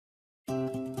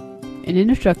An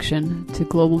introduction to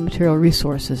global material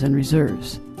resources and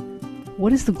reserves.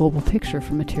 What is the global picture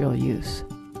for material use?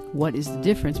 What is the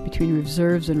difference between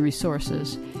reserves and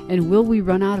resources? And will we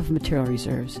run out of material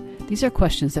reserves? These are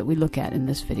questions that we look at in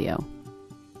this video.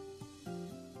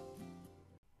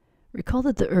 Recall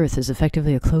that the Earth is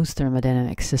effectively a closed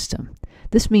thermodynamic system.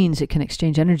 This means it can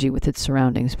exchange energy with its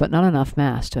surroundings, but not enough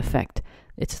mass to affect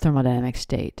its thermodynamic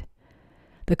state.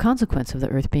 The consequence of the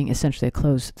Earth being essentially a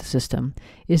closed system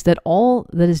is that all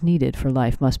that is needed for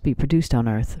life must be produced on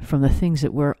Earth from the things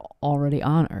that were already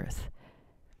on Earth.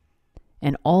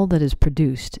 And all that is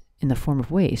produced in the form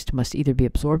of waste must either be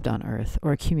absorbed on Earth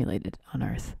or accumulated on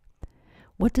Earth.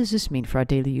 What does this mean for our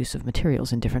daily use of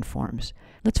materials in different forms?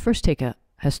 Let's first take a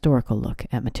historical look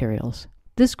at materials.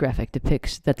 This graphic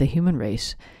depicts that the human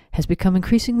race has become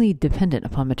increasingly dependent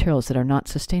upon materials that are not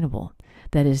sustainable.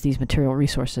 That is, these material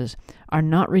resources are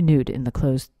not renewed in the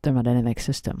closed thermodynamic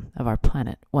system of our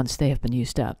planet once they have been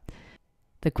used up.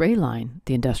 The gray line,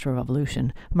 the Industrial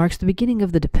Revolution, marks the beginning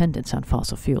of the dependence on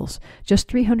fossil fuels. Just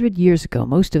 300 years ago,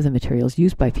 most of the materials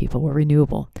used by people were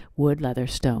renewable: wood, leather,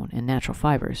 stone, and natural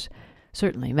fibers.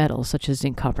 Certainly metals such as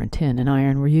zinc, copper, and tin, and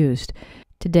iron were used.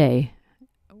 Today,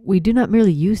 we do not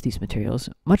merely use these materials.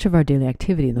 Much of our daily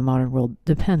activity in the modern world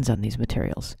depends on these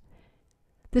materials.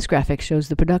 This graphic shows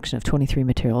the production of 23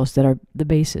 materials that are the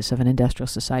basis of an industrial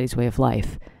society's way of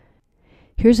life.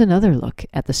 Here's another look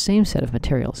at the same set of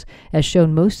materials. As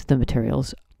shown, most of the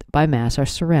materials by mass are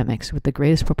ceramics, with the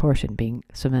greatest proportion being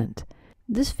cement.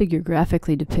 This figure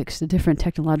graphically depicts the different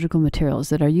technological materials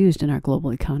that are used in our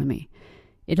global economy.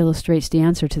 It illustrates the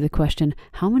answer to the question,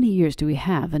 how many years do we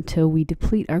have until we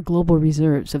deplete our global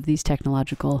reserves of these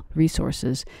technological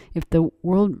resources if the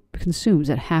world consumes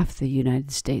at half the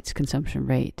United States consumption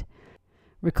rate?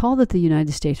 Recall that the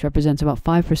United States represents about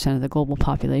 5% of the global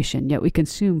population, yet we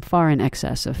consume far in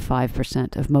excess of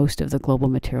 5% of most of the global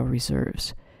material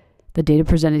reserves. The data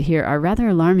presented here are rather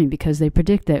alarming because they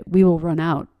predict that we will run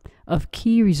out of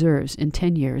key reserves in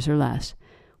 10 years or less.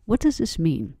 What does this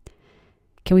mean?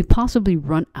 Can we possibly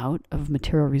run out of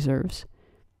material reserves?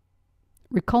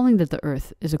 Recalling that the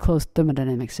Earth is a closed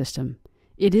thermodynamic system,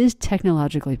 it is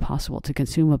technologically possible to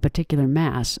consume a particular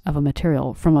mass of a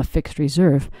material from a fixed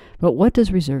reserve, but what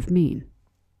does reserve mean?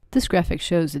 This graphic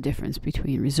shows the difference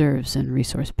between reserves and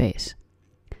resource base.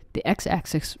 The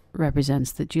x-axis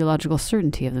represents the geological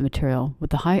certainty of the material,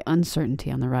 with the high uncertainty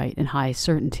on the right and high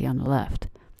certainty on the left.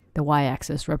 The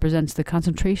y-axis represents the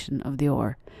concentration of the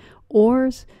ore.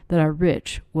 Ores that are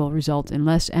rich will result in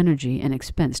less energy and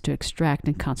expense to extract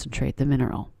and concentrate the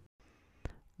mineral.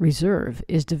 Reserve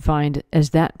is defined as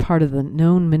that part of the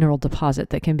known mineral deposit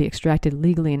that can be extracted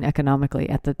legally and economically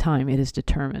at the time it is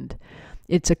determined.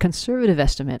 It's a conservative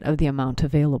estimate of the amount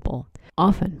available.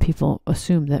 Often people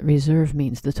assume that reserve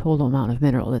means the total amount of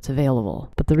mineral that's available,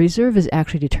 but the reserve is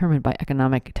actually determined by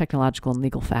economic, technological, and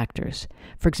legal factors.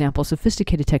 For example,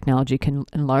 sophisticated technology can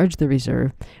enlarge the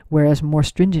reserve, whereas more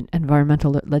stringent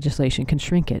environmental legislation can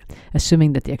shrink it,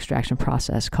 assuming that the extraction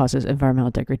process causes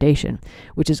environmental degradation,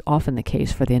 which is often the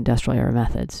case for the industrial era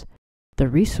methods. The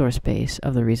resource base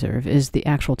of the reserve is the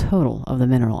actual total of the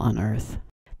mineral on Earth.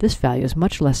 This value is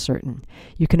much less certain.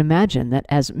 You can imagine that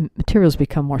as materials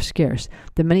become more scarce,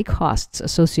 the many costs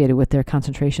associated with their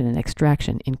concentration and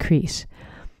extraction increase.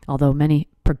 Although many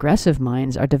progressive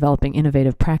mines are developing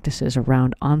innovative practices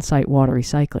around on-site water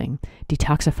recycling,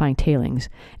 detoxifying tailings,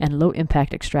 and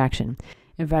low-impact extraction,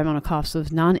 environmental costs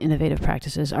of non-innovative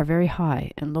practices are very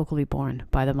high and locally borne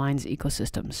by the mine's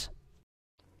ecosystems.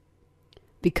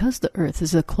 Because the Earth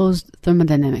is a closed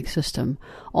thermodynamic system,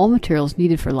 all materials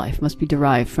needed for life must be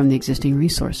derived from the existing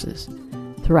resources.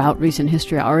 Throughout recent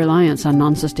history, our reliance on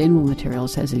non-sustainable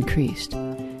materials has increased.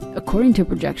 According to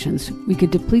projections, we could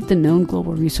deplete the known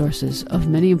global resources of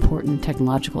many important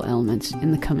technological elements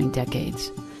in the coming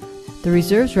decades. The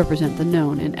reserves represent the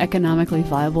known and economically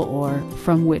viable ore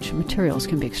from which materials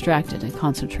can be extracted and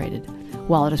concentrated.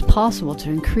 While it is possible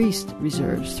to increase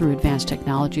reserves through advanced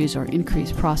technologies or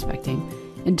increased prospecting,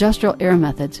 industrial era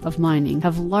methods of mining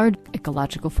have large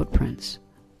ecological footprints.